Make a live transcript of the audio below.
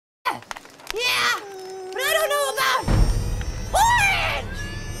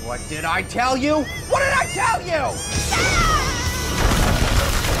What did I tell you? What did I tell you?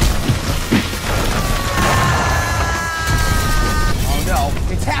 Oh no,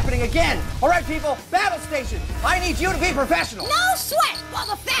 it's happening again. All right, people, battle station. I need you to be professional. No sweat,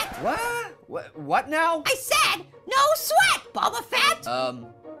 Boba Fett. What now? I said no sweat, Boba Fett.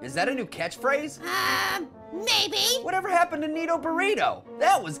 Is that a new catchphrase? Maybe. Whatever happened to Nito Burrito?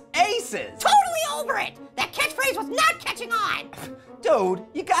 That was aces. Totally over it. That catchphrase was not catching on. Dude,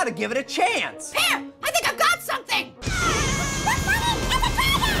 you gotta give it a chance. Here, I think I've got something.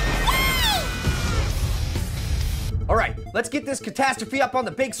 All right, let's get this catastrophe up on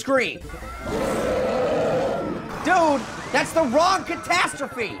the big screen. Dude, that's the wrong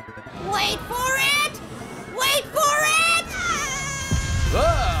catastrophe. Wait for it. Wait for it.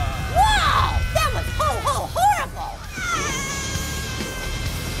 Ugh. Wow, that was horrible.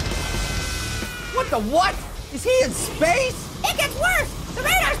 What the what? Is he in space? It gets worse. The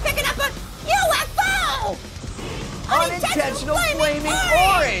radar's picking up a UFO. Unintentional flaming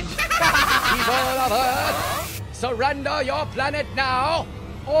orange. People of Earth, surrender your planet now,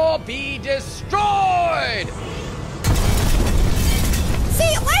 or be destroyed!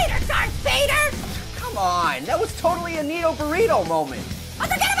 See you later, Darth Vader. Come on, that was totally a Nito Burrito moment. Oh,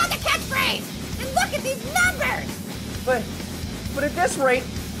 forget about the catchphrase and look at these numbers. But at this rate,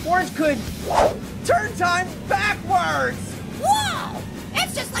 Orange could turn time backwards. Whoa!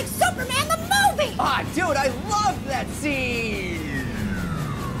 It's just like Superman the movie. Ah, dude, I love that scene.